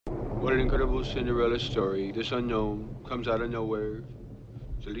What an incredible Cinderella story. This unknown comes out of nowhere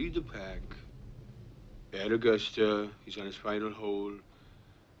to lead the pack. At Augusta, he's on his final hole.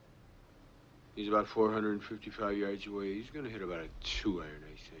 He's about 455 yards away. He's going to hit about a 2-iron,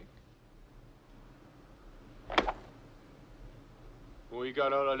 I think. Well, he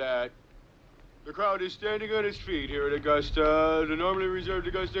got all of that. The crowd is standing on its feet here at Augusta. The normally reserved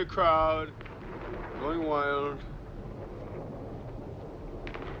Augusta crowd going wild.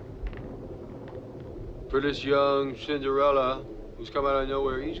 For this young Cinderella who's come out of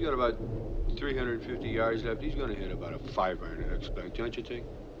nowhere, he's got about 350 yards left. He's going to hit about a 5-iron, I expect, don't you think?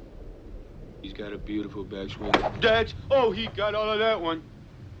 He's got a beautiful backswing. He got all of that one.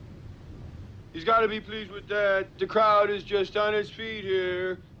 He's got to be pleased with that. The crowd is just on its feet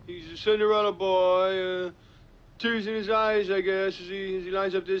here. He's a Cinderella boy. Tears in his eyes, I guess, as he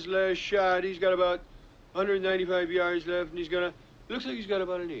lines up this last shot. He's got about 195 yards left, and looks like he's got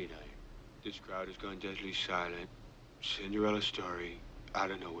about an 8-iron. This crowd has gone deadly silent. Cinderella story,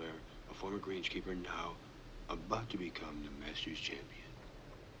 out of nowhere. A former greenskeeper now about to become the Masters champion.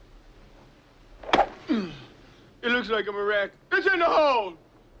 It looks like a wreck. It's in the hole!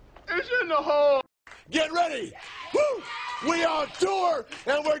 It's in the hole! Get ready! Woo! We are on tour,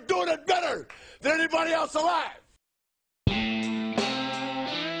 and we're doing it better than anybody else alive!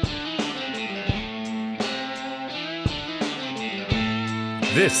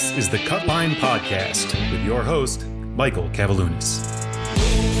 This is the Cut Line Podcast with your host, Michael Kavaliunas.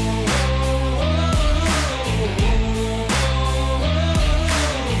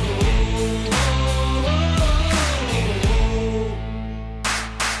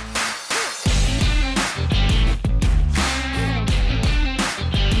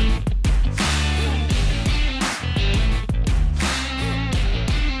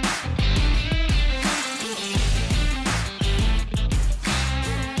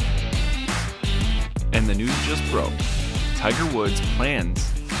 And the news just broke. Tiger Woods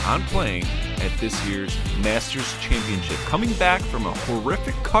plans on playing at this year's Masters Championship. Coming back from a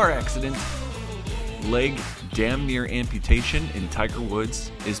horrific car accident, leg damn near amputation, and Tiger Woods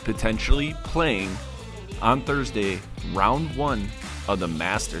is potentially playing on Thursday, round 1 of the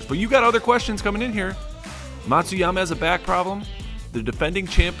Masters. But you got other questions coming in here. Matsuyama has a back problem. The defending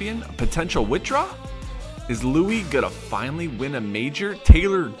champion, a potential withdrawal? Is Louis gonna finally win a major?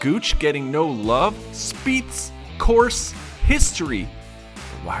 Taylor Gooch getting no love? Spieth's course history.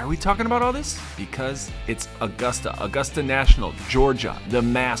 Why are we talking about all this? Because it's Augusta National, Georgia, the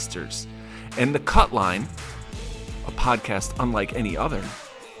Masters. And the Cut Line, a podcast unlike any other,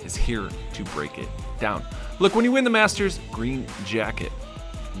 is here to break it down. Look, when you win the Masters, green jacket.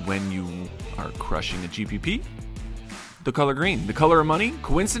 When you are crushing a GPP, the color green. The color of money?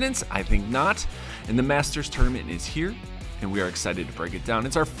 Coincidence? I think not. And the Masters tournament is here, and we are excited to break it down.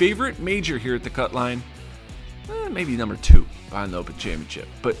 It's our favorite major here at the Cut Line. Maybe number 2 behind the Open Championship.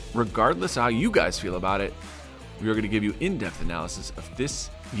 But regardless of how you guys feel about it, we are going to give you in-depth analysis of this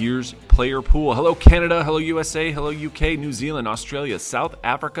year's player pool. Hello, Canada. Hello, USA. Hello, UK, New Zealand, Australia, South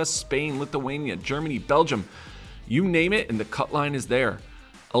Africa, Spain, Lithuania, Germany, Belgium. You name it, and the Cut Line is there.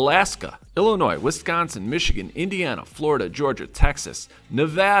 Alaska, Illinois, Wisconsin, Michigan, Indiana, Florida, Georgia, Texas,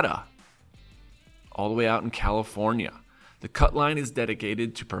 Nevada, all the way out in California. The Cut Line is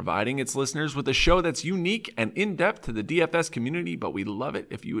dedicated to providing its listeners with a show that's unique and in-depth to the DFS community, but we love it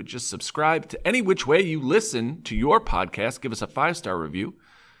if you would just subscribe to any which way you listen to your podcast. Give us a 5-star review,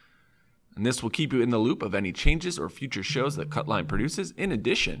 and this will keep you in the loop of any changes or future shows that Cut Line produces. In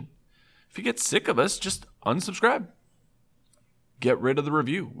addition, if you get sick of us, just unsubscribe. Get rid of the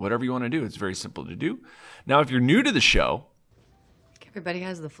review, whatever you want to do. It's very simple to do. Now, if you're new to the show, I think everybody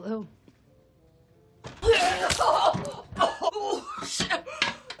has the flu.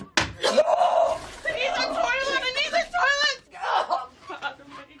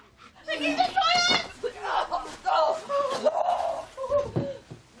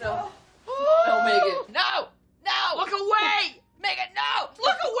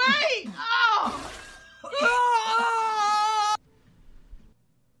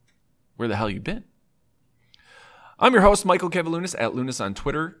 where the hell you been? I'm your host, Michael Kavaliunas, at Lunas on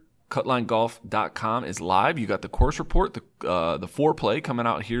Twitter. CutlineGolf.com is live. You got the course report, the foreplay coming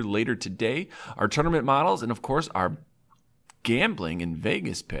out here later today, our tournament models, and of course our gambling in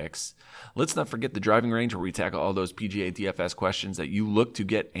Vegas picks. Let's not forget the driving range, where we tackle all those PGA DFS questions that you look to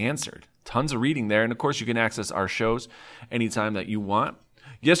get answered. Tons of reading there, and of course you can access our shows anytime that you want.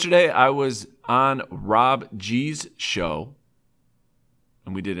 Yesterday I was on Rob G's show,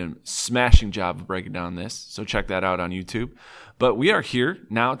 and we did a smashing job of breaking down this, so check that out on YouTube. But we are here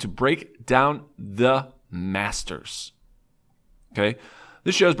now to break down the Masters. Okay?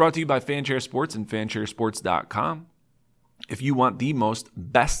 This show is brought to you by Fanshare Sports and FanshareSports.com. If you want the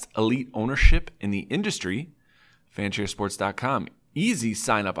best elite ownership in the industry, FanshareSports.com. Easy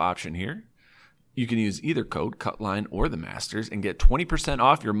sign-up option here. You can use either code, Cutline or the Masters, and get 20%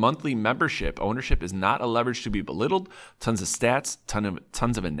 off your monthly membership. Ownership is not a leverage to be belittled. Tons of stats,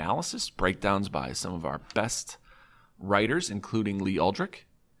 tons of analysis, breakdowns by some of our best writers, including Lee Aldrich,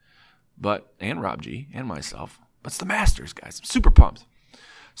 and Rob G, and myself. But it's the Masters, guys. I'm super pumped.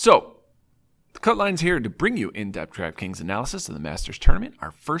 So, the Cutline's here to bring you in-depth DraftKings analysis of the Masters Tournament,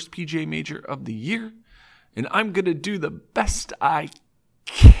 our first PGA Major of the year. And I'm going to do the best I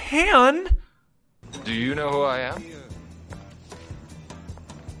can. Do you know who I am?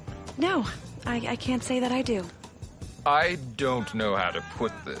 No, I can't say that I do. I don't know how to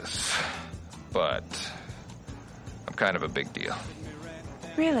put this, but I'm kind of a big deal.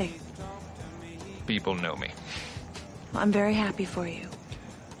 Really? People know me. Well, I'm very happy for you.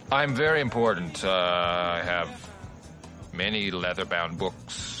 I'm very important. I have many leather-bound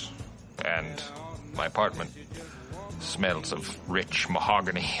books, and my apartment smells of rich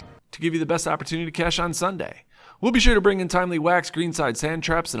mahogany. To give you the best opportunity to cash on Sunday, we'll be sure to bring in timely wax, greenside sand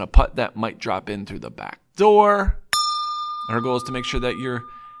traps, and a putt that might drop in through the back door. Our goal is to make sure that you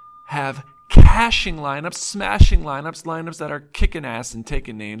have cashing lineups, smashing lineups that are kicking ass and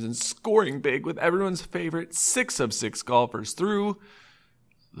taking names and scoring big with everyone's favorite 6 of 6 golfers through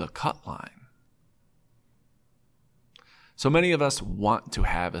the cut line. So many of us want to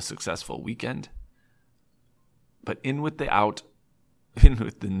have a successful weekend, but in with the out, in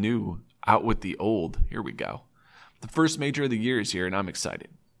with the new, out with the old. Here we go. The first major of the year is here, and I'm excited.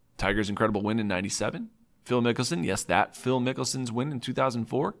 Tiger's incredible win in 97. Phil Mickelson, yes, that Phil Mickelson's win in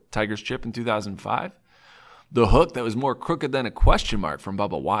 2004. Tiger's chip in 2005. The hook that was more crooked than a question mark from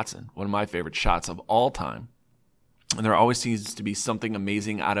Bubba Watson. One of my favorite shots of all time. And there always seems to be something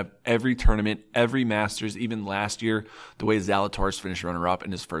amazing out of every tournament, every Masters, even last year, the way Zalatoris finished runner-up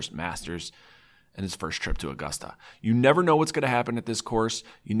in his first Masters and his first trip to Augusta. You never know what's going to happen at this course.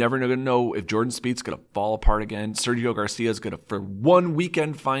 You never know if Jordan Spieth's going to fall apart again. Sergio Garcia's going to, for one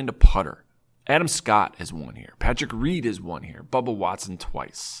weekend, find a putter. Adam Scott has won here. Patrick Reed has won here. Bubba Watson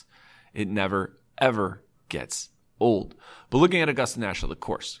twice. It never, ever gets old. But looking at Augusta National, the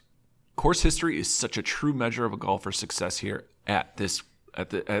course history is such a true measure of a golfer's success here at this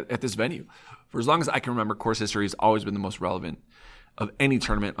venue. For as long as I can remember, course history has always been the most relevant of any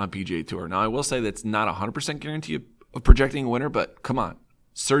tournament on PGA Tour. Now, I will say that's not a 100% guarantee of projecting a winner, but come on.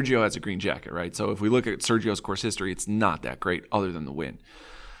 Sergio has a green jacket, right? So if we look at Sergio's course history, it's not that great other than the win.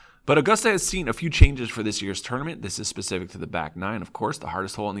 But Augusta has seen a few changes for this year's tournament. This is specific to the back nine, of course. The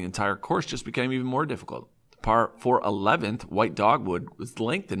hardest hole in the entire course just became even more difficult. Par 4 11th, White Dogwood, was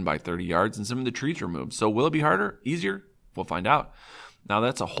lengthened by 30 yards and some of the trees removed. So will it be harder? Easier? We'll find out. Now,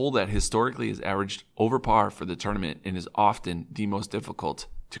 that's a hole that historically is averaged over par for the tournament and is often the most difficult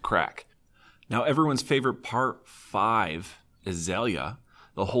to crack. Now, everyone's favorite par 5, Azalea,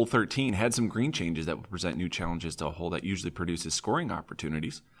 the hole 13, had some green changes that will present new challenges to a hole that usually produces scoring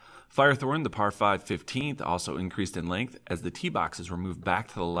opportunities. Firethorn, the par 5 15th, also increased in length as the tee boxes were moved back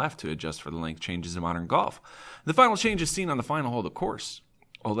to the left to adjust for the length changes in modern golf. The final change is seen on the final hole of the course.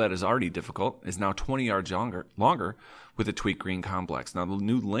 All that is already difficult is now 20 yards longer with a tweaked green complex. Now, the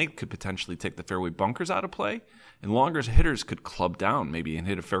new length could potentially take the fairway bunkers out of play, and longer hitters could club down maybe and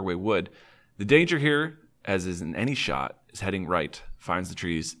hit a fairway wood. The danger here, as is in any shot, is heading right, finds the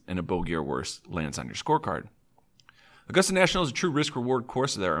trees, and a bogey or worse lands on your scorecard. Augusta National is a true risk-reward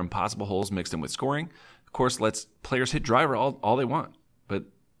course. There are impossible holes mixed in with scoring. The course lets players hit driver all they want, but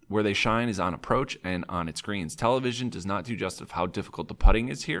where they shine is on approach and on its greens. Television does not do justice of how difficult the putting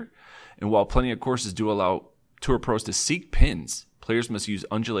is here. And while plenty of courses do allow tour pros to seek pins, players must use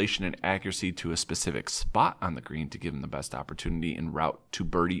undulation and accuracy to a specific spot on the green to give them the best opportunity en route to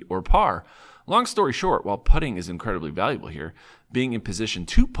birdie or par. Long story short, while putting is incredibly valuable here, being in position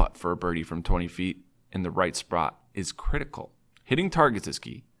to putt for a birdie from 20 feet in the right spot is critical. Hitting targets is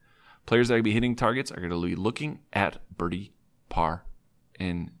key. Players that will be hitting targets are going to be looking at birdie, par,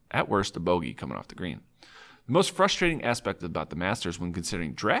 and at worst, a bogey coming off the green. The most frustrating aspect about the Masters when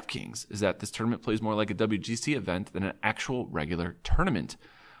considering DraftKings is that this tournament plays more like a WGC event than an actual regular tournament.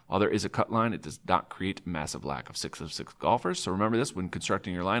 While there is a cut line, it does not create a massive lack of 6 of 6 golfers, so remember this when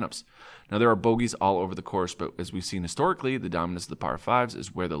constructing your lineups. Now, there are bogeys all over the course, but as we've seen historically, the dominance of the par 5s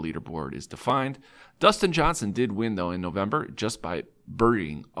is where the leaderboard is defined. Dustin Johnson did win, though, in November just by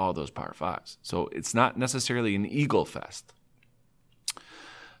birdieing all those par 5s, so it's not necessarily an eagle fest.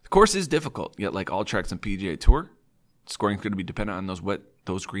 The course is difficult, yet like all tracks on PGA Tour, Scoring is going to be dependent on what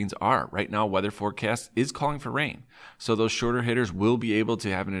those greens are. Right now, weather forecast is calling for rain. So those shorter hitters will be able to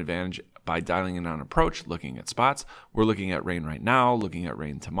have an advantage by dialing in on approach, looking at spots. We're looking at rain right now, looking at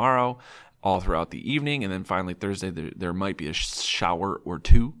rain tomorrow, all throughout the evening. And then finally Thursday, there might be a shower or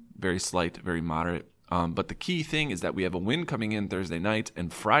two, very slight, very moderate. But the key thing is that we have a wind coming in Thursday night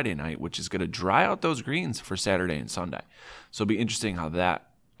and Friday night, which is going to dry out those greens for Saturday and Sunday. So it'll be interesting how that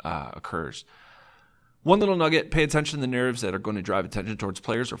occurs. One little nugget, pay attention to the narratives that are going to drive attention towards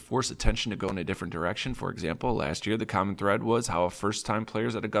players or force attention to go in a different direction. For example, last year, the common thread was how first-time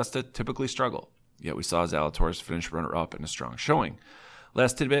players at Augusta typically struggle. Yet we saw Zalatoris finish runner-up in a strong showing.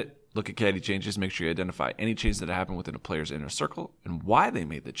 Last tidbit, look at caddy changes. Make sure you identify any changes that happen within a player's inner circle and why they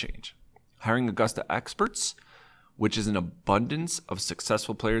made the change. Hiring Augusta experts, which is an abundance of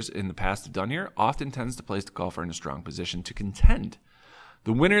successful players in the past have done here, often tends to place the golfer in a strong position to contend.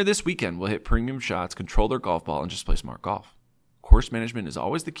 The winner this weekend will hit premium shots, control their golf ball, and just play smart golf. Course management is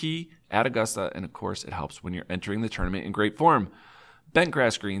always the key at Augusta, and of course, it helps when you're entering the tournament in great form. Bent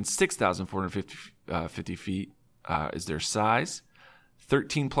grass greens, 6,450 feet is their size.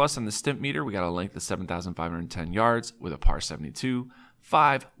 13 plus on the stimp meter. We got a length of 7,510 yards with a par 72,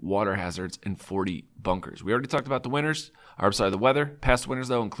 5 water hazards, and 40 bunkers. We already talked about the winners. The weather. Past winners,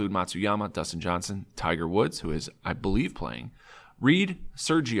 though, include Matsuyama, Dustin Johnson, Tiger Woods, who is, I believe, playing, Reed,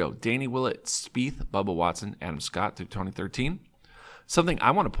 Sergio, Danny Willett, Spieth, Bubba Watson, Adam Scott through 2013. Something I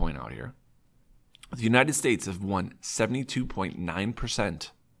want to point out here. The United States have won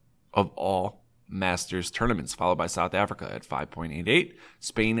 72.9% of all Masters tournaments, followed by South Africa at 5.88,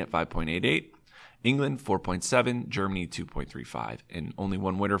 Spain at 5.88, England 4.7, Germany 2.35, and only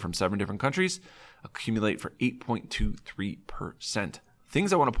one winner from 7 different countries accumulate for 8.23%.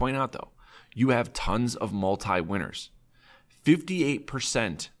 Things I want to point out, though. You have tons of multi-winners.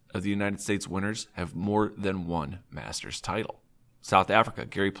 58% of the United States winners have more than one Masters title. South Africa,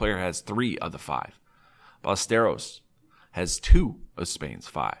 Gary Player has 3 of the 5. Ballesteros has 2 of Spain's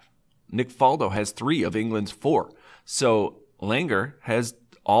 5. Nick Faldo has 3 of England's 4. So Langer has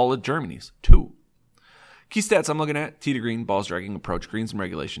all of Germany's 2. Key stats I'm looking at: tee to green, balls dragging, approach, greens and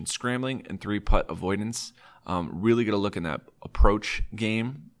regulation, scrambling, and 3-putt avoidance. Really going to look in that approach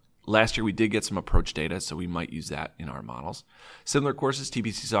game. Last year we did get some approach data, so we might use that in our models. Similar courses: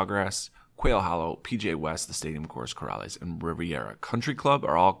 TPC Sawgrass, Quail Hollow, PGA West, the Stadium Course, Corrales, and Riviera Country Club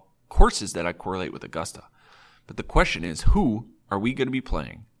are all courses that I correlate with Augusta. But the question is, who are we going to be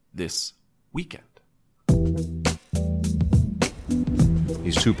playing this weekend?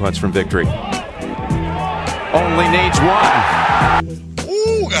 He's 2 putts from victory. Only needs 1.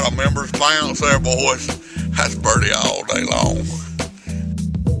 Ooh, got a members bounce there, boys. That's birdie all day long.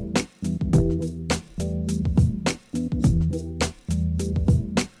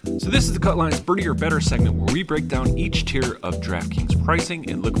 So this is the Cut Line's Birdie or Better segment, where we break down each tier of DraftKings pricing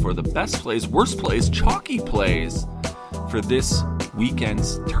and look for the best plays, worst plays, chalky plays for this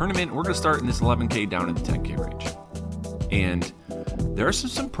weekend's tournament. We're going to start in this 11K down in the 10K range. And there are some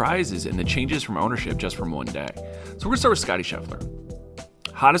surprises in the changes from ownership just from one day. So we're going to start with Scottie Scheffler.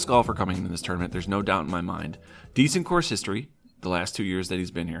 Hottest golfer coming into this tournament, there's no doubt in my mind. Decent course history the last 2 years that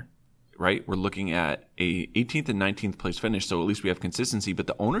he's been here. Right? We're looking at a 18th and 19th place finish, so at least we have consistency. But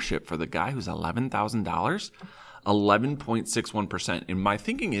the ownership for the guy who's $11,000, 11.61%. And my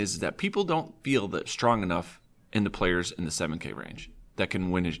thinking is that people don't feel that strong enough in the players in the 7K range that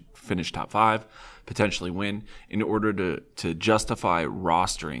can finish top 5, potentially win, in order to justify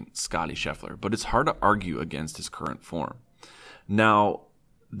rostering Scottie Scheffler. But it's hard to argue against his current form. Now,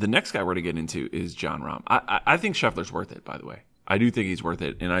 the next guy we're going to get into is Jon Rahm. I think Scheffler's worth it, by the way. I do think he's worth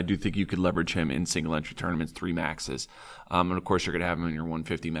it, and I do think you could leverage him in single-entry tournaments, 3 maxes. And, of course, you're going to have him in your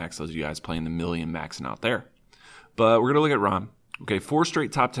 150 max, those of you guys playing the million maxing out there. But we're going to look at Rahm. Okay, 4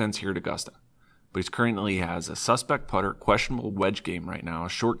 straight top 10s here at Augusta. But he currently has a suspect putter, questionable wedge game right now, a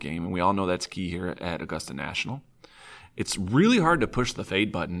short game, and we all know that's key here at Augusta National. It's really hard to push the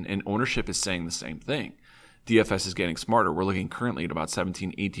fade button, and ownership is saying the same thing. DFS is getting smarter. We're looking currently at about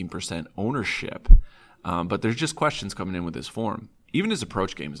 17-18% ownership. But there's just questions coming in with his form. Even his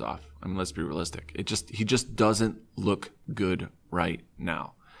approach game is off. I mean, let's be realistic. He just doesn't look good right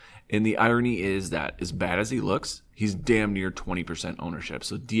now. And the irony is that as bad as he looks, he's damn near 20% ownership.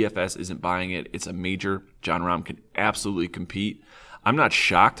 So DFS isn't buying it. It's a major. Jon Rahm can absolutely compete. I'm not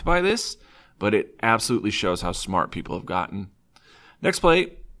shocked by this, but it absolutely shows how smart people have gotten. Next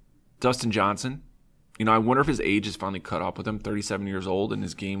play, Dustin Johnson. I wonder if his age has finally caught up with him. 37 years old, and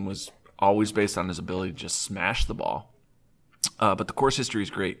his game was always based on his ability to just smash the ball. But the course history is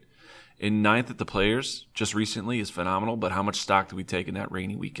great. In 9th at the Players just recently is phenomenal, but how much stock do we take in that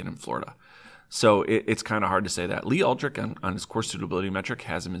rainy weekend in Florida? So it's kind of hard to say that. Lee Aldrich on his course suitability metric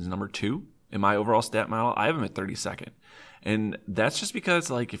has him as number 2 in my overall stat model. I have him at 32nd. And that's just because,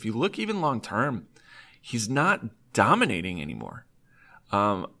 like, if you look even long term, he's not dominating anymore.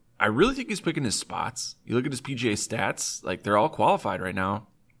 I really think he's picking his spots. You look at his PGA stats, like, they're all qualified right now.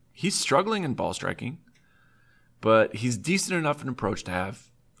 He's struggling in ball striking, but he's decent enough in approach to have,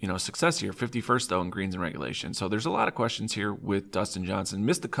 success here. 51st, though, in greens and regulation. So there's a lot of questions here with Dustin Johnson.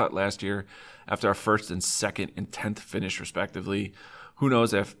 Missed the cut last year after our 1st and 2nd and 10th finish, respectively. Who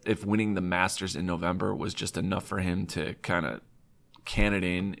knows if winning the Masters in November was just enough for him to kind of can it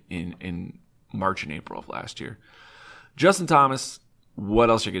in March and April of last year. Justin Thomas, what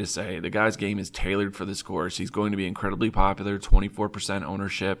else are you going to say? The guy's game is tailored for this course. He's going to be incredibly popular, 24%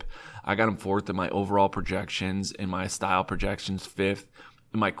 ownership. I got him 4th in my overall projections, in my style projections, 5th.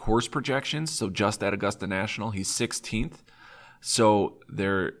 In my course projections, so just at Augusta National, he's 16th. So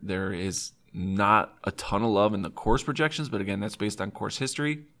there is not a ton of love in the course projections, but again, that's based on course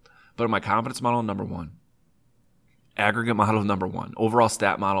history. But in my confidence model, number 1. Aggregate model, number 1. Overall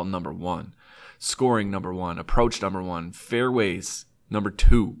stat model, number 1. Scoring, number 1. Approach, number 1. Fairways, number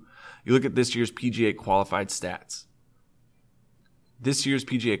 2. You look at this year's PGA qualified stats.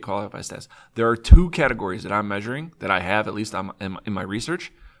 There are 2 categories that I'm measuring, that I have, at least in my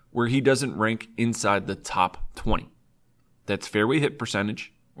research, where he doesn't rank inside the top 20. That's fairway hit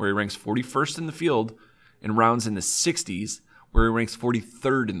percentage, where he ranks 41st in the field, and rounds in the 60s, where he ranks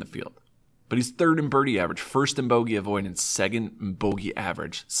 43rd in the field. But he's 3rd in birdie average, 1st in bogey avoidance, 2nd in bogey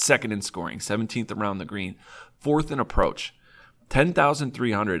average, 2nd in scoring, 17th around the green, 4th in approach.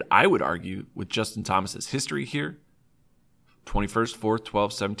 10,300, I would argue, with Justin Thomas's history here, 21st, 4th,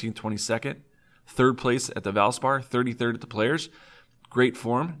 12th, 17th, 22nd. 3rd place at the Valspar, 33rd at the Players. Great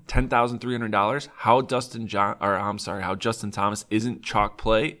form, $10,300. How Justin Thomas isn't chalk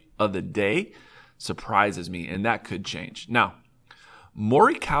play of the day surprises me, and that could change. Now,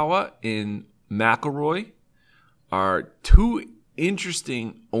 Morikawa and McIlroy are 2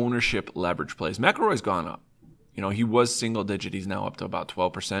 interesting ownership leverage plays. McIlroy's gone up. He was single digit. He's now up to about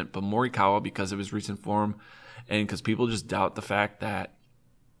 12%. But Morikawa, because of his recent form, and because people just doubt the fact that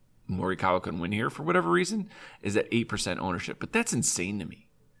Morikawa can win here for whatever reason, is at 8% ownership. But that's insane to me.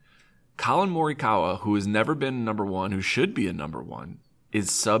 Colin Morikawa, who has never been number 1, who should be a number 1,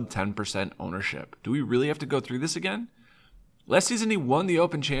 is sub 10% ownership. Do we really have to go through this again? Last season, he won the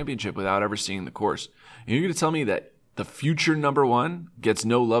Open Championship without ever seeing the course. And you're going to tell me that the future number 1 gets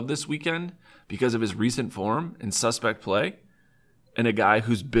no love this weekend because of his recent form and suspect play? And a guy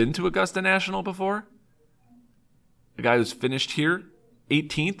who's been to Augusta National before? A guy who's finished here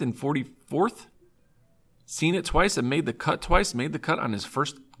 18th and 44th? Seen it twice and made the cut twice? Made the cut on his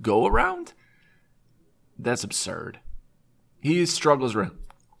first go-around? That's absurd. He struggles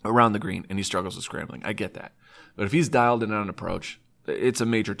around the green, and he struggles with scrambling. I get that. But if he's dialed in on an approach, it's a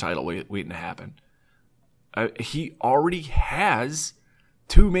major title waiting to happen. He already has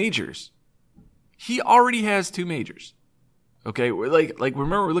 2 majors. Okay,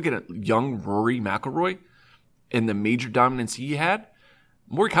 remember we're looking at young Rory McIlroy and the major dominance he had?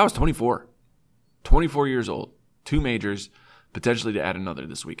 Morikawa's 24. 24 years old. 2 majors, potentially to add another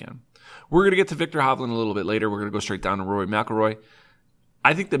this weekend. We're going to get to Victor Hovland a little bit later. We're going to go straight down to Rory McIlroy.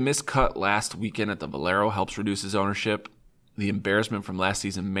 I think the miscut last weekend at the Valero helps reduce his ownership. The embarrassment from last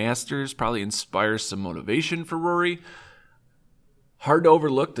season Masters probably inspires some motivation for Rory. Hard to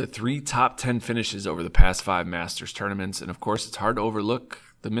overlook the 3 top 10 finishes over the past 5 Masters tournaments. And, of course, it's hard to overlook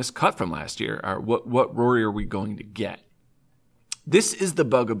the miscut from last year. What Rory are we going to get? This is the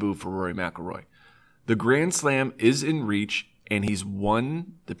bugaboo for Rory McIlroy. The Grand Slam is in reach, and he's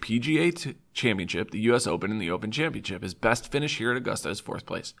won the PGA Championship, the U.S. Open, and the Open Championship. His best finish here at Augusta is 4th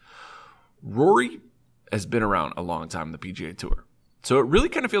place. Rory has been around a long time in the PGA Tour. So it really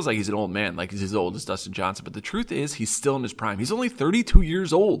kind of feels like he's an old man, like he's as old as Dustin Johnson. But the truth is, he's still in his prime. He's only 32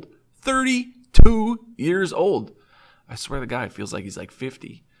 years old. 32 years old. I swear the guy feels like he's like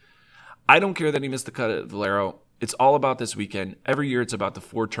 50. I don't care that he missed the cut at Valero. It's all about this weekend. Every year it's about the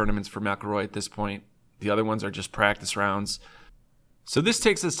 4 tournaments for McIlroy at this point. The other ones are just practice rounds. So this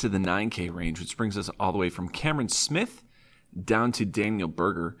takes us to the 9K range, which brings us all the way from Cameron Smith down to Daniel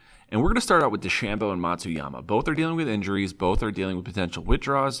Berger. And we're going to start out with DeChambeau and Matsuyama. Both are dealing with injuries. Both are dealing with potential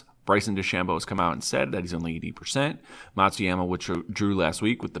withdrawals. Bryson DeChambeau has come out and said that he's only 80%. Matsuyama withdrew last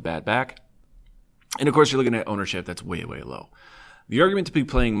week with the bad back. And, of course, you're looking at ownership that's way, way low. The argument to be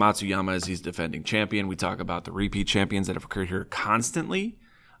playing Matsuyama is he's defending champion. We talk about the repeat champions that have occurred here constantly.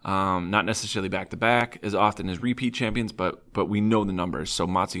 Not necessarily back-to-back as often as repeat champions, but we know the numbers. So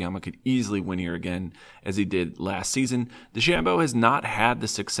Matsuyama could easily win here again as he did last season. DeChambeau has not had the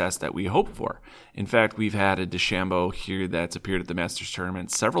success that we hoped for. In fact, we've had a DeChambeau here that's appeared at the Masters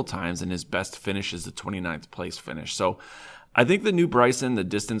Tournament several times, and his best finish is the 29th place finish. So I think the new Bryson, the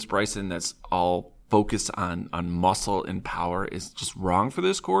distance Bryson that's all focused on muscle and power, is just wrong for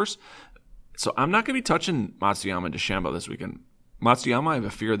this course. So I'm not going to be touching Matsuyama and DeChambeau this weekend. Matsuyama, I have a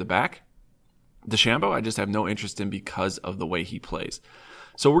fear of the back. DeChambeau, I just have no interest in because of the way he plays.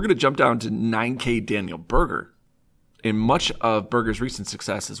 So we're going to jump down to 9K Daniel Berger. And much of Berger's recent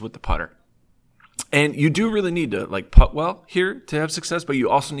success is with the putter. And you do really need to putt well here to have success, but you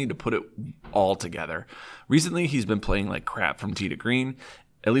also need to put it all together. Recently, he's been playing like crap from tee to green,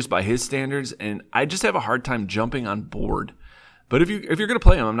 at least by his standards, and I just have a hard time jumping on board. But if you're going to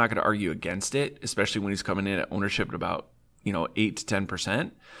play him, I'm not going to argue against it, especially when he's coming in at ownership at about 8 to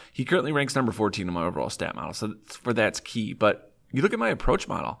 10%. He currently ranks number 14 in my overall stat model, so that's key. But you look at my approach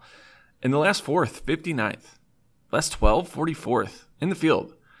model. In the last 4th, 59th. Last 12, 44th in the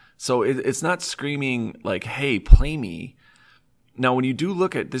field. So it's not screaming like, hey, play me. Now, when you do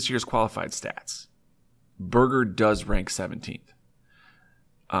look at this year's qualified stats, Berger does rank 17th.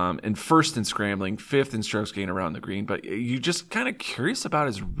 And first in scrambling, 5th in strokes gained around the green. But you're just kind of curious about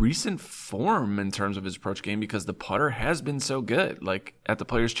his recent form in terms of his approach game because the putter has been so good. Like at the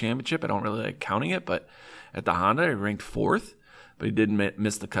Players' Championship, I don't really like counting it, but at the Honda, he ranked 4th, but he did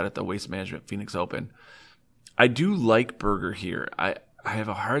miss the cut at the Waste Management Phoenix Open. I do like Berger here. I have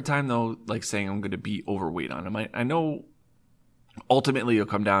a hard time, though, saying I'm going to be overweight on him. I know ultimately it'll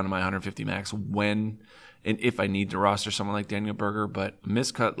come down to my 150 max when and if I need to roster someone like Daniel Berger, but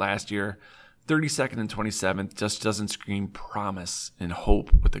miscut last year, 32nd and 27th, just doesn't scream promise and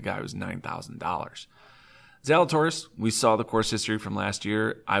hope with the guy who's $9,000. Zalatoris, we saw the course history from last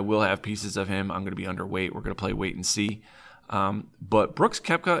year. I will have pieces of him. I'm going to be underweight. We're going to play wait and see. But Brooks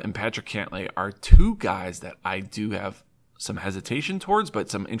Koepka and Patrick Cantlay are two guys that I do have some hesitation towards, but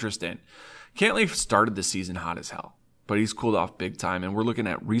some interest in. Cantlay started the season hot as hell, but he's cooled off big time, and we're looking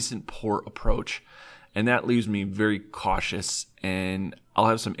at recent poor approach. And that leaves me very cautious, and I'll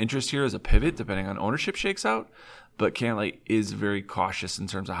have some interest here as a pivot depending on ownership shakes out. But Cantlay is very cautious in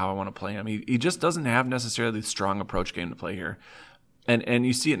terms of how I want to play him. He just doesn't have necessarily the strong approach game to play here. And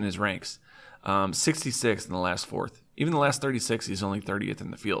you see it in his ranks. 66th in the last 4th. Even the last 36, he's only 30th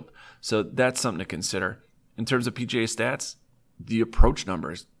in the field. So that's something to consider. In terms of PGA stats, the approach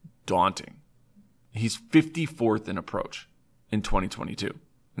number is daunting. He's 54th in approach in 2022.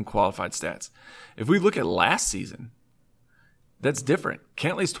 In qualified stats. If we look at last season, that's different.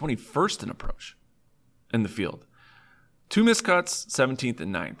 Cantlay's 21st in approach in the field. 2 miscuts, 17th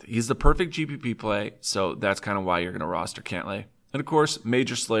and 9th. He's the perfect GPP play, so that's kind of why you're going to roster Cantlay. And of course,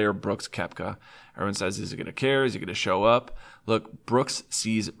 major slayer Brooks Koepka. Everyone says, is he going to care? Is he going to show up? Look, Brooks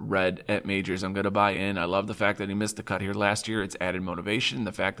sees red at majors. I'm going to buy in. I love the fact that he missed the cut here last year. It's added motivation.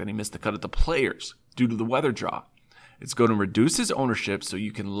 The fact that he missed the cut at the Players due to the weather draw. It's going to reduce his ownership so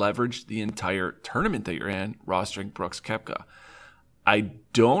you can leverage the entire tournament that you're in, rostering Brooks Koepka. I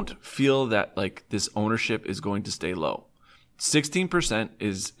don't feel that this ownership is going to stay low. 16%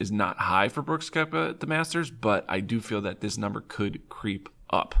 is not high for Brooks Koepka at the Masters, but I do feel that this number could creep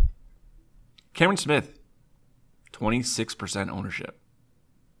up. Cameron Smith, 26% ownership.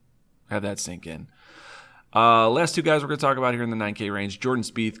 Have that sink in. Last two guys we're going to talk about here in the 9K range. Jordan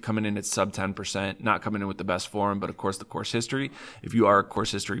Spieth coming in at sub 10%, not coming in with the best form, but of course the course history. If you are a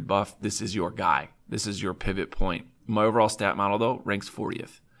course history buff, this is your guy. This is your pivot point. My overall stat model, though, ranks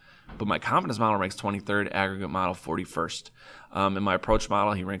 40th. But my confidence model ranks 23rd, aggregate model 41st. In my approach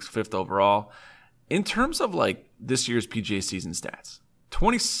model, he ranks 5th overall. In terms of this year's PGA season stats,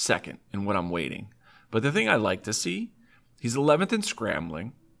 22nd in what I'm weighting. But the thing I like to see, he's 11th in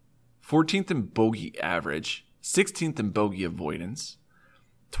scrambling, 14th in bogey average, 16th in bogey avoidance,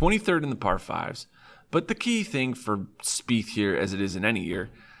 23rd in the par 5s. But the key thing for Spieth here, as it is in any year,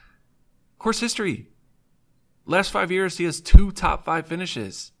 course history. Last 5 years, he has 2 top 5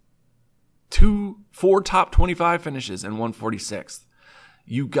 finishes. 4 top 25 finishes and 146th.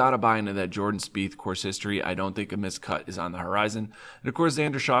 You got to buy into that Jordan Spieth course history. I don't think a miscut is on the horizon. And of course,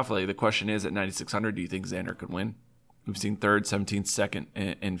 Xander Schauffele, the question is at 9,600, do you think Xander could win? We've seen 3rd, 17th,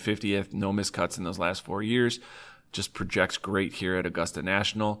 2nd, and 50th. No miscuts in those last 4 years. Just projects great here at Augusta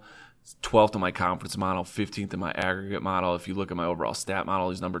National. 12th in my conference model, 15th in my aggregate model. If you look at my overall stat model,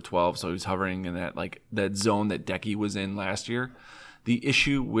 he's number 12. So he's hovering in that zone that Decky was in last year. The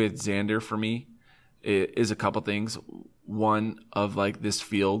issue with Xander for me is a couple things. One of this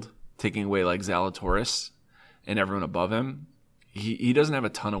field taking away Zalatoris and everyone above him. he doesn't have a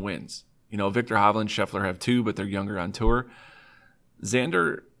ton of wins. Victor Hovland, Scheffler have 2, but they're younger on tour.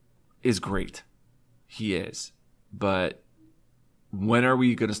 Xander is great. He is. But when are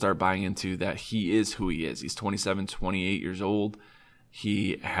we going to start buying into that he is who he is? He's 27, 28 years old.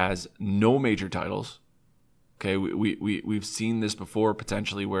 He has no major titles. Okay, we've seen this before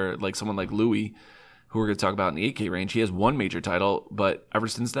potentially where like someone like Louis, who we're going to talk about in the 8K range, he has 1 major title, but ever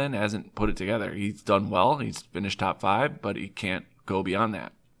since then hasn't put it together. He's done well. He's finished top 5, but he can't go beyond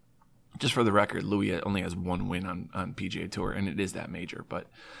that. Just for the record, Louis only has 1 win on PGA Tour, and it is that major. But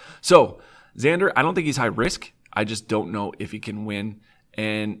so Xander, I don't think he's high risk. I just don't know if he can win,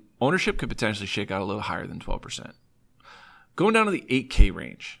 and ownership could potentially shake out a little higher than 12%. Going down to the 8K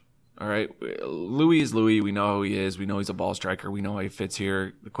range. All right, Louis is Louis. We know who he is. We know he's a ball striker. We know how he fits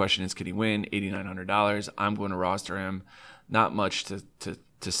here. The question is, can he win? $8,900. I'm going to roster him. Not much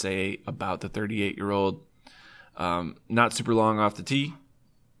to say about the 38-year-old. Not super long off the tee,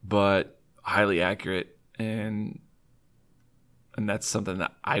 but highly accurate, and that's something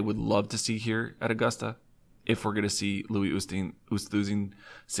that I would love to see here at Augusta if we're going to see Louis Oosthuizen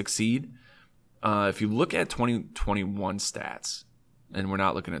succeed. If you look at 2021 stats, and we're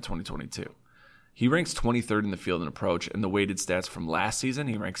not looking at 2022, he ranks 23rd in the field in approach, and the weighted stats from last season,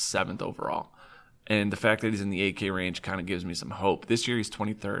 he ranks 7th overall. And the fact that he's in the 8K range kind of gives me some hope. This year he's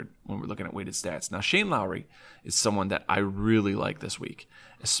 23rd when we're looking at weighted stats. Now, Shane Lowry is someone that I really like this week,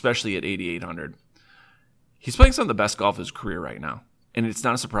 especially at 8,800. He's playing some of the best golf of his career right now. And it's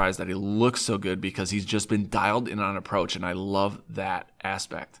not a surprise that he looks so good because he's just been dialed in on approach, and I love that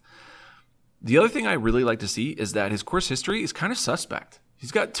aspect. The other thing I really like to see is that his course history is kind of suspect.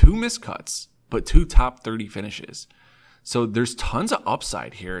 He's got 2 missed cuts, but 2 top 30 finishes. So there's tons of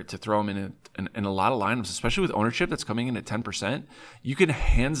upside here to throw him in a lot of lineups, especially with ownership that's coming in at 10%. You can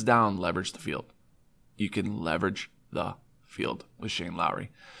hands down leverage the field. You can leverage the field with Shane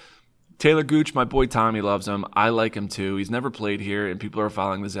Lowry. Taylor Gooch, my boy Tommy loves him. I like him too. He's never played here, and people are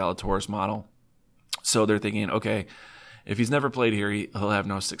following the Zalatoris model. So they're thinking, okay, if he's never played here, he'll have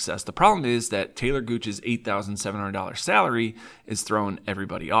no success. The problem is that Taylor Gooch's $8,700 salary is throwing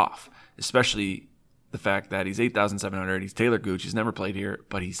everybody off, especially the fact that he's $8,700. He's Taylor Gooch. He's never played here,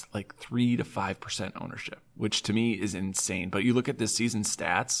 but he's like 3 to 5% ownership, which to me is insane. But you look at this season's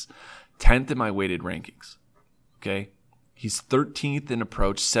stats, 10th in my weighted rankings. Okay, he's 13th in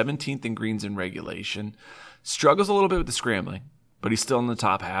approach, 17th in greens and regulation. Struggles a little bit with the scrambling, but he's still in the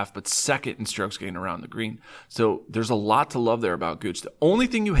top half, but 2nd in strokes gained around the green. So there's a lot to love there about Gooch. The only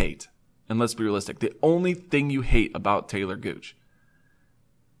thing you hate, and let's be realistic, the only thing you hate about Taylor Gooch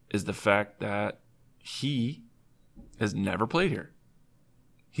is the fact that he has never played here.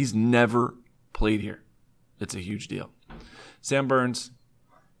 He's never played here. It's a huge deal. Sam Burns,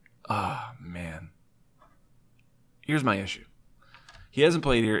 man. Here's my issue. He hasn't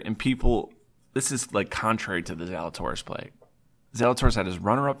played here, and people, this is like contrary to the Zalatoris play. Zalatoris had his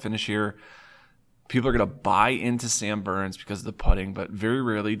runner-up finish here. People are going to buy into Sam Burns because of the putting, but very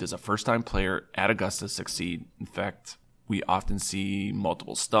rarely does a first-time player at Augusta succeed. In fact, we often see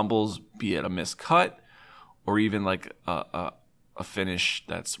multiple stumbles, be it a missed cut or even like a finish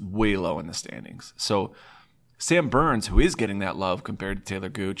that's way low in the standings. So Sam Burns, who is getting that love compared to Taylor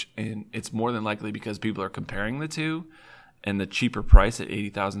Gooch, and it's more than likely because people are comparing the two and the cheaper price at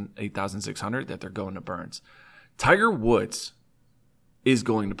 $8,600 that they're going to Burns. Tiger Woods is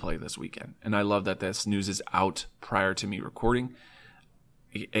going to play this weekend, and I love that this news is out prior to me recording.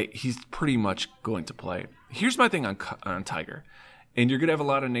 He's pretty much going to play. Here's my thing on Tiger, and you're going to have a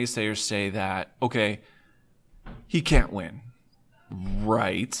lot of naysayers say that, okay, he can't win.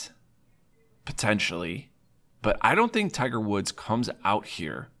 Right, potentially, but I don't think Tiger Woods comes out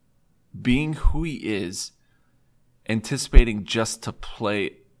here being who he is, anticipating just to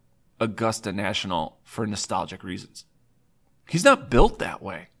play Augusta National for nostalgic reasons. He's not built that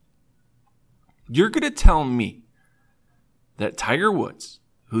way. You're going to tell me that Tiger Woods,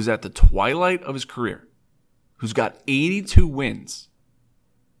 who's at the twilight of his career, who's got 82 wins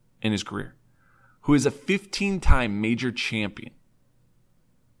in his career, who is a 15-time major champion,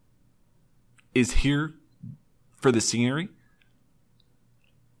 is here for the scenery,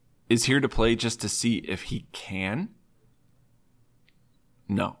 is here to play just to see if he can?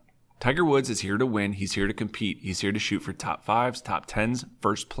 No. Tiger Woods is here to win. He's here to compete. He's here to shoot for top 5s, top 10s,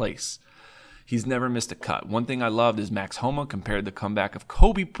 first place. He's never missed a cut. One thing I loved is Max Homa compared the comeback of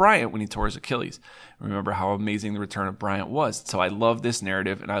Kobe Bryant when he tore his Achilles. Remember how amazing the return of Bryant was. So I love this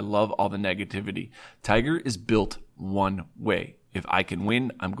narrative, and I love all the negativity. Tiger is built one way. If I can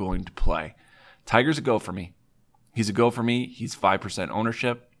win, I'm going to play. Tiger's a go for me. He's a go for me. He's 5%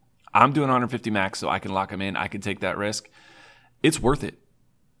 ownership. I'm doing 150 max, so I can lock him in. I can take that risk. it's worth it.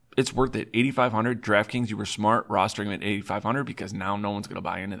 It's worth it. 8,500 DraftKings, you were smart rostering him at 8,500 because now no one's going to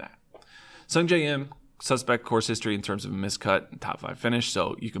buy into that. Sung J M, suspect course history in terms of a miscut and top 5 finish,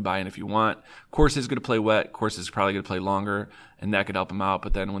 so you can buy in if you want. Course is going to play wet. Course is probably going to play longer, and that could help him out.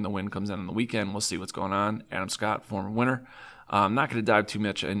 But then when the wind comes in on the weekend, we'll see what's going on. Adam Scott, former winner. I'm not going to dive too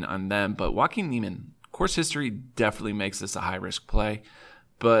much in on them, but Joaquin Niemann, course history definitely makes this a high-risk play.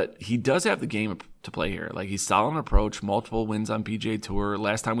 But he does have the game to play here. Like, he's solid on approach, multiple wins on PGA Tour.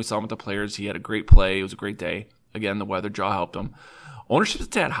 Last time we saw him with the Players, he had a great play. It was a great day. Again, the weather draw helped him. Ownership is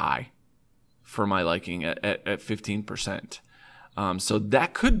tad high for my liking at 15%. So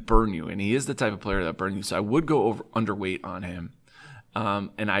that could burn you, and he is the type of player that burns you. So I would go underweight on him.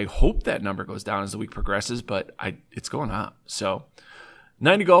 And I hope that number goes down as the week progresses, but it's going up. So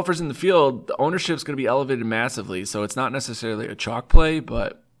 90 golfers in the field, the ownership is going to be elevated massively. So it's not necessarily a chalk play,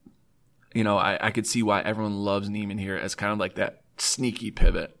 but I could see why everyone loves Niemann here as kind of like that sneaky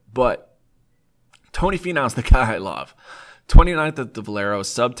pivot. But Tony Finau's the guy I love. 29th at the Valero,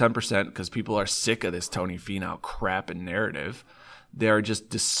 sub 10%, because people are sick of this Tony Finau crap and narrative. They are just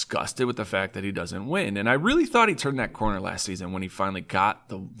disgusted with the fact that he doesn't win. And I really thought he turned that corner last season when he finally got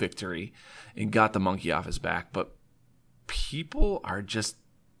the victory and got the monkey off his back. But people are just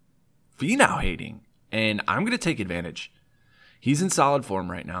Finau hating, and I'm going to take advantage. He's in solid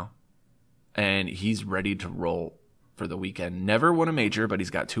form right now, and he's ready to roll for the weekend. Never won a major, but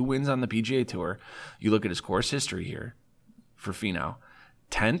he's got 2 wins on the PGA Tour. You look at his course history here for Finau.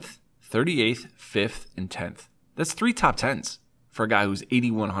 10th, 38th, 5th, and 10th. That's 3 top 10s for a guy who's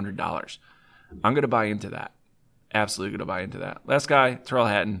 $8,100. I'm going to buy into that. Absolutely going to buy into that. Last guy, Terrell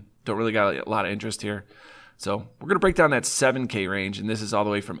Hatton. Don't really got a lot of interest here. So we're going to break down that 7K range, and this is all the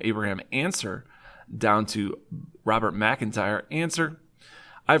way from Abraham Answer down to Robert McIntyre. Answer,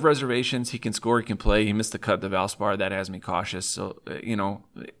 I have reservations. He can score, he can play. He missed the cut at the Valspar. That has me cautious. So,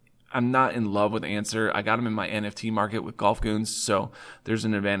 I'm not in love with Answer. I got him in my NFT market with Golf Goons, so there's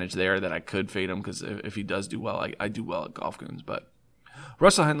an advantage there that I could fade him because if he does do well, I do well at Golf Goons. But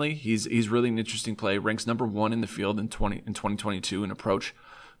Russell Henley, he's really an interesting play. Ranks number 1 in the field in 2022 in approach,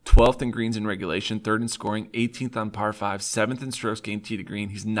 12th in greens in regulation, 3rd in scoring, 18th on par 5, 7th in strokes gained tee to green.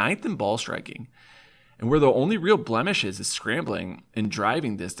 He's 9th in ball striking. And where the only real blemish is scrambling and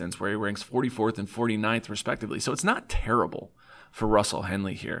driving distance, where he ranks 44th and 49th respectively. So it's not terrible for Russell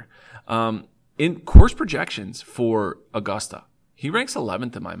Henley here. In course projections for Augusta, he ranks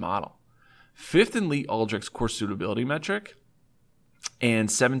 11th in my model, 5th in Lee Aldrich's course suitability metric, and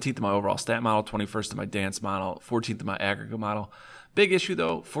 17th in my overall stat model, 21st in my dance model, 14th in my aggregate model. Big issue,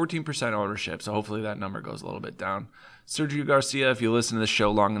 though, 14% ownership, so hopefully that number goes a little bit down. Sergio Garcia, if you listen to this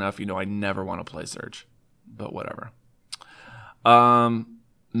show long enough, you know I never want to play Serge, but whatever.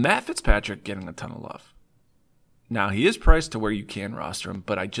 Matt Fitzpatrick getting a ton of love. Now, he is priced to where you can roster him,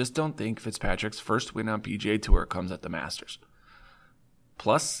 but I just don't think Fitzpatrick's first win on PGA Tour comes at the Masters.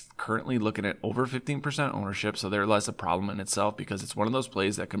 Plus, currently looking at over 15% ownership, so they're less a problem in itself because it's one of those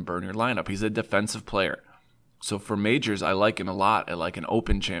plays that can burn your lineup. He's a defensive player. So for majors, I like him a lot at like an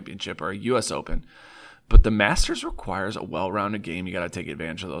Open Championship or a U.S. Open. But the Masters requires a well-rounded game. You got to take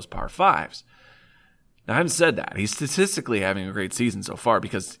advantage of those par 5s. Now, having said that, he's statistically having a great season so far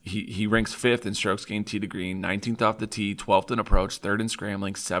because he ranks 5th in strokes gained tee to green, 19th off the tee, 12th in approach, 3rd in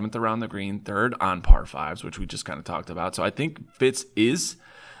scrambling, 7th around the green, 3rd on par 5s, which we just kind of talked about. So I think Fitz is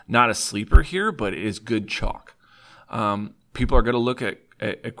not a sleeper here, but is good chalk. People are going to look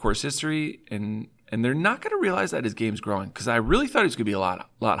at course history and they're not going to realize that his game's growing because I really thought he was going to be a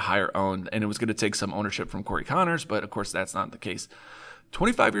lot higher owned and it was going to take some ownership from Corey Connors, but of course that's not the case.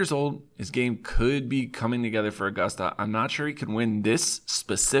 25 years old, his game could be coming together for Augusta. I'm not sure he can win this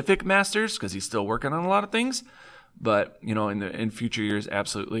specific Masters because he's still working on a lot of things, but in future years,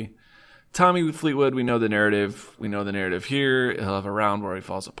 absolutely. Tommy Fleetwood, we know the narrative. We know the narrative here. He'll have a round where he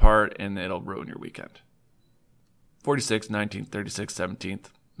falls apart and it'll ruin your weekend. 46th, 19th, 36th, 17th,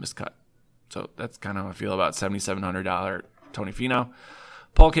 miscut. So that's kind of how I feel about $7,700 Tony Finau.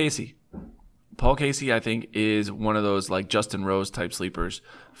 Paul Casey. Paul Casey, I think, is one of those like Justin Rose type sleepers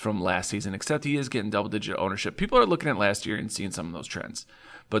from last season, except he is getting double-digit ownership. People are looking at last year and seeing some of those trends.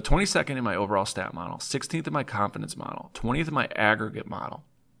 But 22nd in my overall stat model, 16th in my confidence model, 20th in my aggregate model.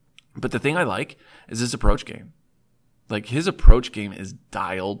 But the thing I like is his approach game. Like, his approach game is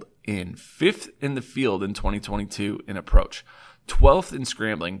dialed in. 5th in the field in 2022 in approach. 12th in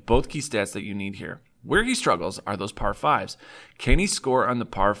scrambling, both key stats that you need here. Where he struggles are those par 5s. Can he score on the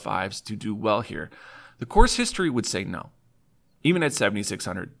par 5s to do well here? The course history would say no. Even at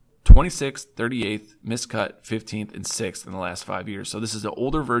 7,600, 26th, 38th, miscut, 15th, and 6th in the last 5 years. So this is the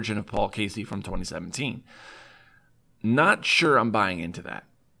older version of Paul Casey from 2017. Not sure I'm buying into that.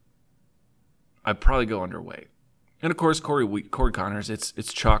 I'd probably go underweight. And of course, Corey Connors,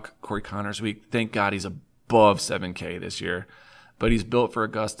 it's Chuck Corey Connors week. Thank God he's above 7K this year. But he's built for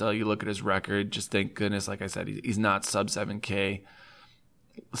Augusta. You look at his record, just thank goodness, like I said, he's not sub 7K.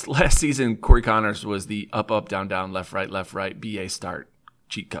 Last season, Corey Connors was the up, down, left, right, BA start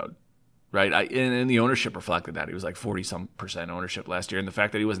cheat code, right? And the ownership reflected that. He was like 40-some% ownership last year. And the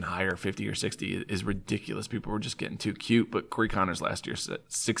fact that he wasn't higher, 50 or 60, is ridiculous. People were just getting too cute. But Corey Connors last year,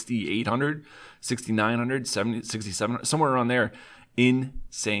 6,800, 6,900, 70, 6,700, somewhere around there.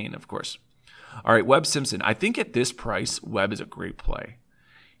 Insane, of course. All right, Webb Simpson. I think at this price, Webb is a great play.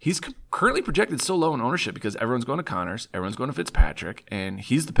 He's currently projected so low in ownership because everyone's going to Connors, everyone's going to Fitzpatrick, and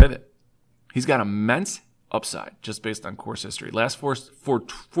he's the pivot. He's got immense upside just based on course history. Last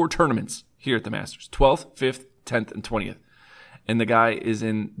four tournaments here at the Masters, 12th, 5th, 10th, and 20th. And the guy is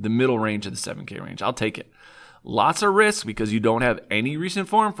in the middle range of the 7K range. I'll take it. Lots of risk because you don't have any recent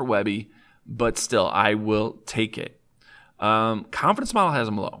form for Webby, but still, I will take it. Confidence model has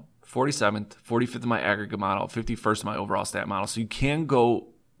him low. 47th, 45th in my aggregate model, 51st in my overall stat model. So you can go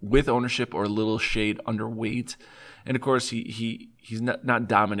with ownership or a little shade underweight. And of course, he's not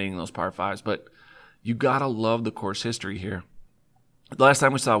dominating those par fives, but you got to love the course history here. The last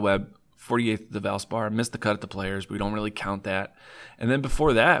time we saw Webb, 48th at the Valspar, missed the cut at the Players. We don't really count that. And then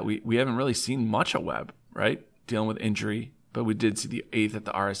before that, we haven't really seen much of Webb, right? Dealing with injury, but we did see the 8th at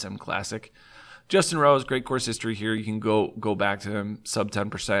the RSM Classic. Justin Rose, great course history here. You can go back to him, sub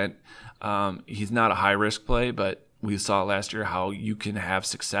 10%. He's not a high-risk play, but we saw last year how you can have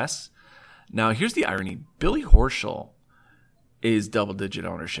success. Now, here's the irony. Billy Horschel is double-digit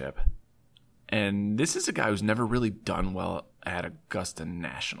ownership. And this is a guy who's never really done well at Augusta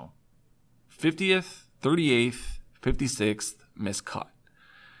National. 50th, 38th, 56th, missed cut.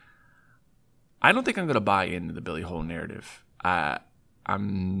 I don't think I'm going to buy into the Billy Hole narrative. I'm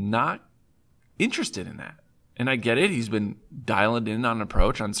not interested in that. And I get it. He's been dialing in on an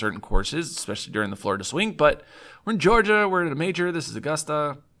approach on certain courses, especially during the Florida Swing. But we're in Georgia. We're at a major. This is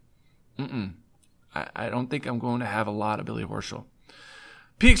Augusta. I don't think I'm going to have a lot of Billy Horschel.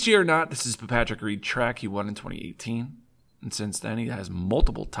 PXG or not, this is Patrick Reed track. He won in 2018. And since then, he has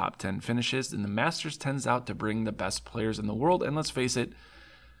multiple top 10 finishes. And the Masters tends out to bring the best players in the world. And let's face it,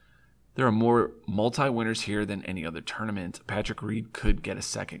 there are more multi-winners here than any other tournament. Patrick Reed could get a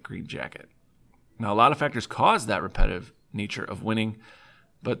second green jacket. Now, a lot of factors cause that repetitive nature of winning,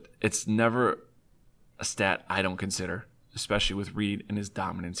 but it's never a stat I don't consider, especially with Reed and his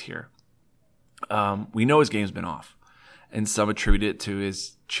dominance here. We know his game's been off, and some attribute it to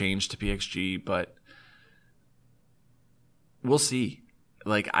his change to PXG, but we'll see.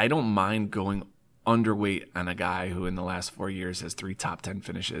 Like, I don't mind going underweight on a guy who in the last 4 years has 3 top 10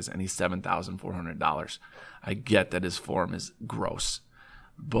 finishes, and he's $7,400. I get that his form is gross,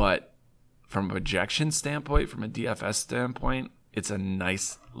 but from a projection standpoint, from a DFS standpoint, it's a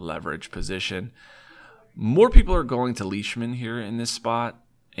nice leverage position. More people are going to Leishman here in this spot,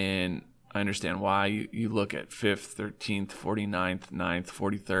 and I understand why. You look at 5th, 13th, 49th, 9th,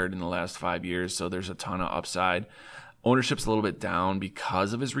 43rd in the last 5 years, so there's a ton of upside. Ownership's a little bit down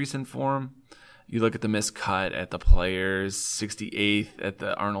because of his recent form. You look at the missed cut at the Players, 68th at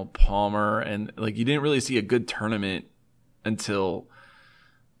the Arnold Palmer, and like you didn't really see a good tournament until,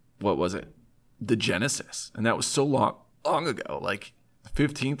 what was it? The Genesis. And that was so long ago, like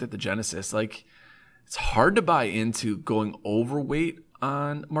 15th at the Genesis. Like, it's hard to buy into going overweight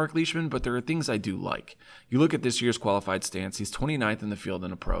on Mark Leishman, but there are things I do like. You look at this year's qualified stance, he's 29th in the field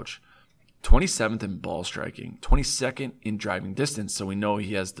in approach, 27th in ball striking, 22nd in driving distance, so we know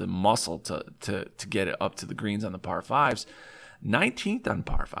he has the muscle to get it up to the greens on the par fives, 19th on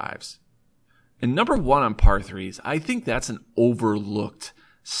par fives, and number 1 on par threes. I think that's an overlooked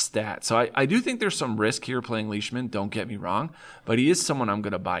stat. So I do think there's some risk here playing Leishman, don't get me wrong, but he is someone I'm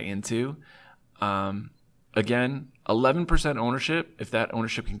going to buy into. Again, 11% ownership. If that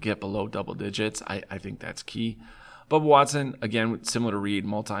ownership can get below double digits, I think that's key. Bubba Watson, again, similar to Reed,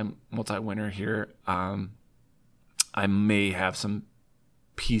 multi-winner here. I may have some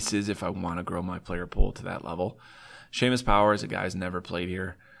pieces if I want to grow my player pool to that level. Seamus Power is a guy who's never played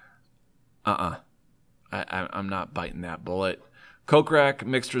here. I'm not biting that bullet. Kokrak,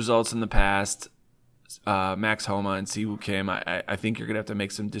 mixed results in the past. Max Homa and Siwoo Kim. I think you're gonna have to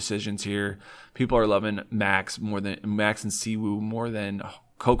make some decisions here. People are loving Max and Siwoo more than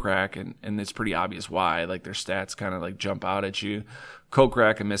Kokrak, and it's pretty obvious why. Like, their stats kind of like jump out at you.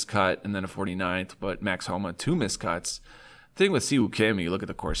 Kokrak, a miscut, and then a 49th, but Max Homa, 2 miscuts. The thing with Siwoo Kim, you look at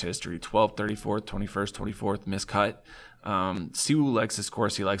the course history, 12th, 34th, 21st, 24th, miscut. Siwoo likes this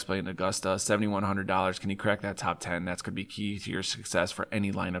course. He likes playing Augusta. $7,100. Can he crack that top 10? That's going to be key to your success for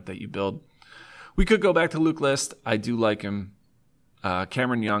any lineup that you build. We could go back to Luke List. I do like him.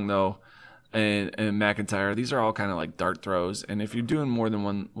 Cameron Young, though, and McIntyre, these are all kind of like dart throws. And if you're doing more than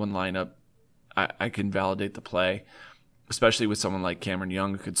one lineup, I can validate the play, especially with someone like Cameron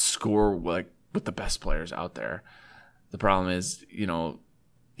Young who could score like with the best players out there. The problem is,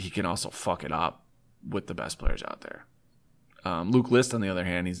 he can also fuck it up with the best players out there. Luke List, on the other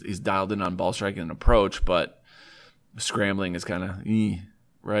hand, he's dialed in on ball striking and approach, but scrambling is kind of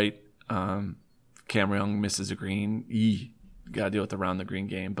right. Cameron Young misses a green. Got to deal with around the green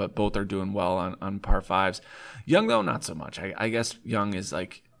game, but both are doing well on par fives. Young, though, not so much. I guess Young is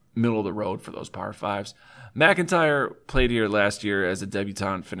like middle of the road for those par fives. McIntyre played here last year as a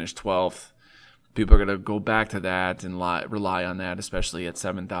debutant, finished 12th. People are going to go back to that and rely on that, especially at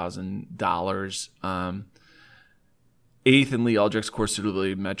 $7,000. Eighth in Lee Aldrich's course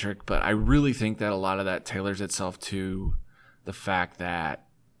suitability metric, but I really think that a lot of that tailors itself to the fact that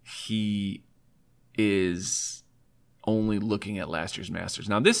he is only looking at last year's Masters.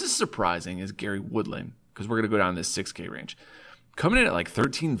 Now, this is surprising is Gary Woodland, because we're going to go down this 6K range. Coming in at like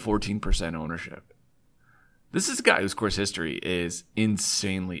 13-14% ownership. This is a guy whose course history is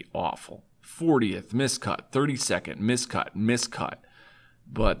insanely awful. 40th, miscut. 32nd, miscut.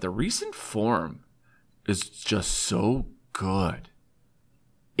 But the recent form is just so good.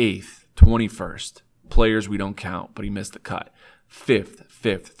 8th, 21st. Players we don't count, but he missed the cut.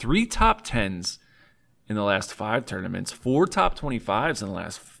 5th. 3 top 10s in the last 5 tournaments. 4 top 25s in the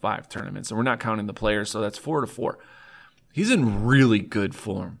last 5 tournaments. And we're not counting the players, so that's 4-4. He's in really good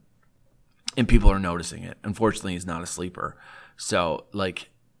form. And people are noticing it. Unfortunately, he's not a sleeper. So,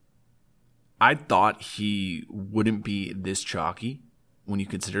 I thought he wouldn't be this chalky when you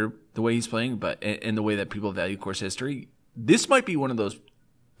consider the way he's playing, but in the way that people value course history. This might be one of those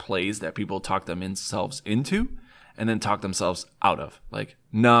plays that people talk themselves into and then talk themselves out of. Like,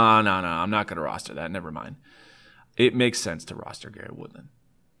 no, I'm not going to roster that. Never mind. It makes sense to roster Gary Woodland.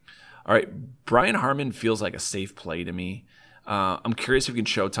 All right, Brian Harman feels like a safe play to me. I'm curious if he can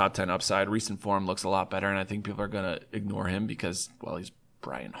show top 10 upside. Recent form looks a lot better, and I think people are going to ignore him because, well, he's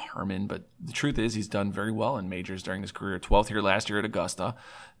Brian Harman. But the truth is he's done very well in majors during his career. 12th here last year at Augusta,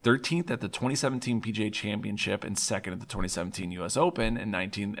 13th at the 2017 PGA Championship, and 2nd at the 2017 U.S. Open, and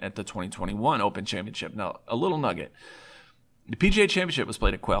 19th at the 2021 Open Championship. Now, a little nugget. The PGA Championship was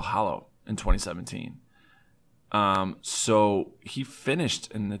played at Quail Hollow in 2017. So he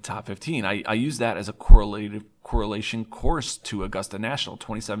finished in the top 15. I use that as a correlation course to Augusta National.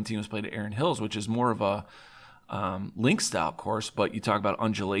 2017 was played at Erin Hills, which is more of a link style course, but you talk about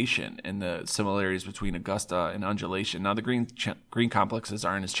undulation and the similarities between Augusta and undulation. Now the green complexes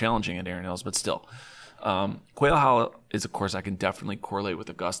aren't as challenging at Erin Hills, but still. Quail Hollow is a course I can definitely correlate with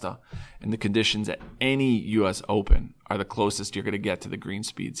Augusta, and the conditions at any U.S. Open are the closest you're going to get to the green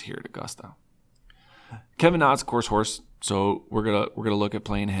speeds here at Augusta. Kevin Na's course horse, so we're gonna look at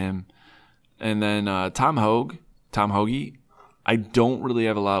playing him, and then Tom Hoagie. I don't really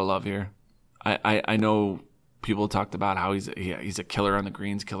have a lot of love here. I know people talked about how he's a killer on the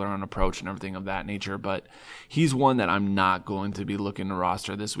greens, killer on approach, and everything of that nature, but he's one that I'm not going to be looking to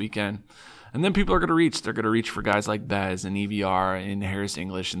roster this weekend. And then people are going to reach. They're going to reach for guys like Bez and EVR and Harris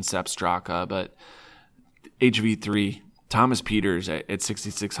English and Sepp Straka, but HV3. Thomas Peters at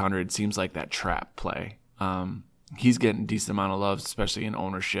 6,600 seems like that trap play. He's getting a decent amount of love, especially in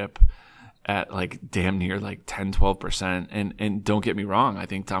ownership at like damn near like 10, 12%. And don't get me wrong, I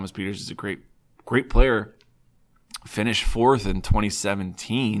think Thomas Peters is a great player. Finished 4th in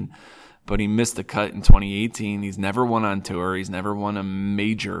 2017, but he missed the cut in 2018. He's never won on tour. He's never won a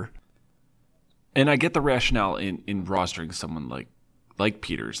major. And I get the rationale in rostering someone like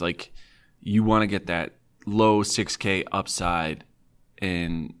Peters. Like, you want to get that low 6K upside,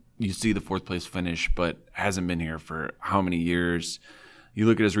 and you see the 4th place finish, but hasn't been here for how many years. You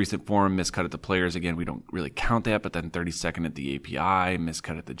look at his recent form, miscut at the Players. Again, we don't really count that, but then 32nd at the API,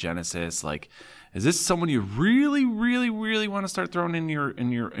 miscut at the Genesis. Like, is this someone you really, really, really want to start throwing in your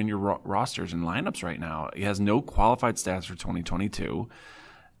rosters and lineups right now? He has no qualified stats for 2022.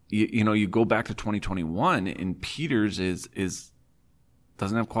 You go back to 2021, and Peters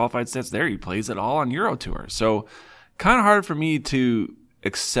doesn't have qualified stats there. He plays it all on Euro Tour. So kind of hard for me to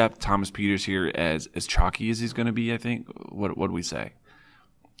accept Thomas Peters here as chalky as he's going to be, I think. What do we say?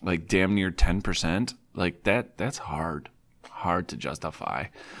 Like damn near 10%? Like that's hard to justify.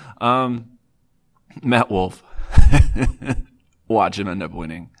 Matt Wolff. Watch him end up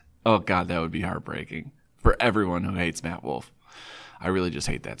winning. Oh, God, that would be heartbreaking for everyone who hates Matt Wolff. I really just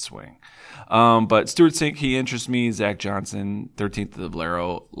hate that swing. But Stuart Sink, he interests me. Zach Johnson, 13th of the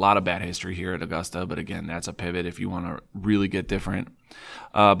Valero. A lot of bad history here at Augusta, but again, that's a pivot if you want to really get different.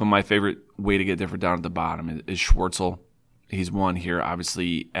 But my favorite way to get different down at the bottom is Schwartzel. He's won here,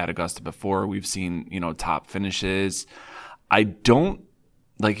 obviously, at Augusta before. We've seen, top finishes. I don't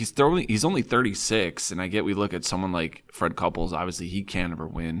like he's only 36, and I get we look at someone like Fred Couples. Obviously, he can't ever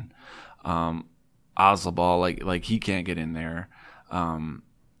win. Oslabal, like he can't get in there.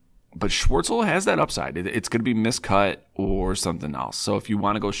 But Schwartzel has that upside. It's going to be miscut or something else. So if you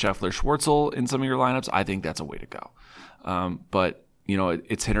want to go Scheffler, Schwartzel in some of your lineups, I think that's a way to go. But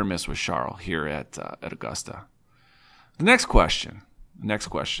it's hit or miss with Charles here at Augusta. The next question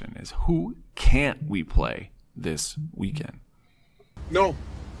is, who can't we play this weekend? No.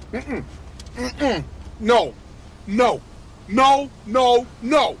 Mm-mm. Mm-mm. No. No. No. No.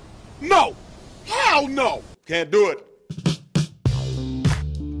 No. No. Hell no. Can't do it.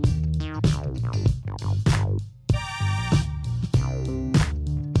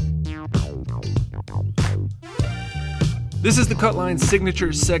 This is the Cutline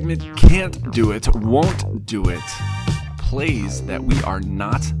signature segment. Can't do it, won't do it. Plays that we are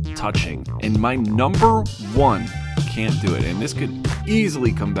not touching. And my number one can't do it. And this could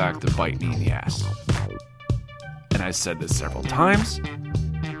easily come back to bite me in the ass. And I've said this several times,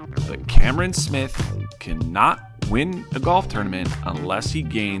 but Cameron Smith cannot win a golf tournament unless he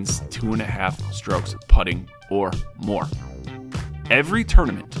gains 2.5 strokes putting or more. Every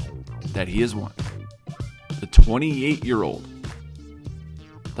tournament that he has won, the 28-year-old,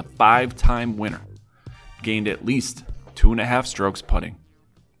 the 5-time winner, gained at least 2.5 strokes putting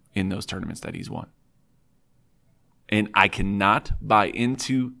in those tournaments that he's won. And I cannot buy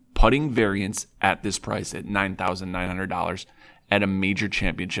into putting variance at this price at $9,900 at a major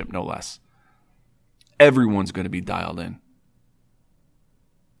championship, no less. Everyone's going to be dialed in.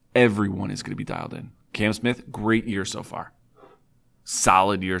 Everyone is going to be dialed in. Cam Smith, great year so far.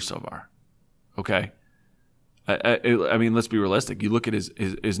 Solid year so far. Okay? I mean, let's be realistic. You look at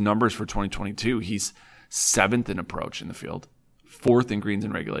his numbers for 2022. He's 7th in approach in the field, 4th in greens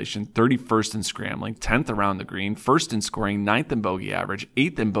and regulation, 31st in scrambling, 10th around the green, 1st in scoring, 9th in bogey average,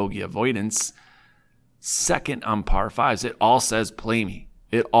 8th in bogey avoidance, 2nd on par fives. It all says play me.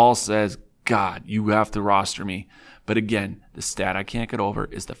 It all says, God, you have to roster me. But again, the stat I can't get over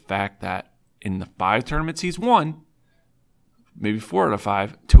is the fact that in the 5 tournaments he's won, maybe 4 out of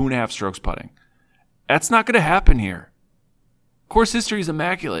 5, 2.5 strokes putting. That's not going to happen here. Course history is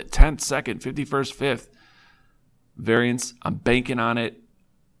immaculate. 10th, 2nd, 51st, 5th. Variance, I'm banking on it.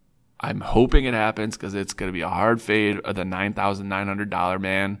 I'm hoping it happens because it's going to be a hard fade of the $9,900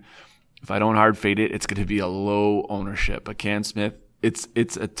 man. If I don't hard fade it, it's going to be a low ownership. But Cam Smith, it's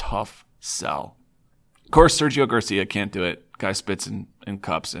a tough sell. Of course, Sergio Garcia can't do it. Guy spits in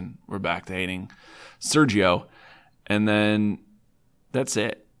cups, and we're back to hating Sergio. And then that's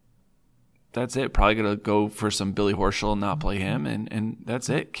it. That's it. Probably going to go for some Billy Horschel and not play him. And that's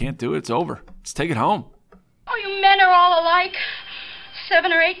it. Can't do it. It's over. Let's take it home. Oh, you men are all alike.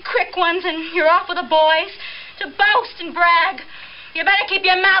 7 or 8 quick ones and you're off with the boys to boast and brag. You better keep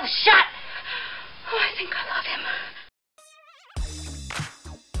your mouth shut. Oh, I think I love him.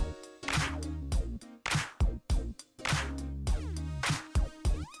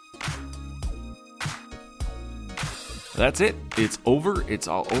 That's it. It's over. It's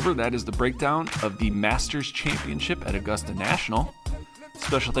all over. That is the breakdown of the Masters Championship at Augusta National.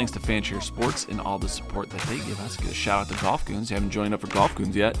 Special thanks to Fanshare Sports and all the support that they give us. Get a shout out to Golf Goons. You haven't joined up for Golf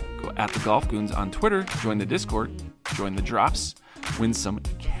Goons yet? Go at the Golf Goons on Twitter. Join the Discord. Join the drops. Win some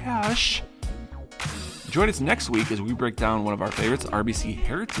cash. Join us next week as we break down one of our favorites, RBC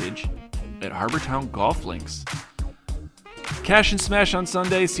Heritage, at Harbortown Golf Links. Cash and smash on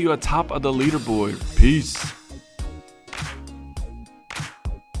Sunday. See you at top of the leaderboard. Peace.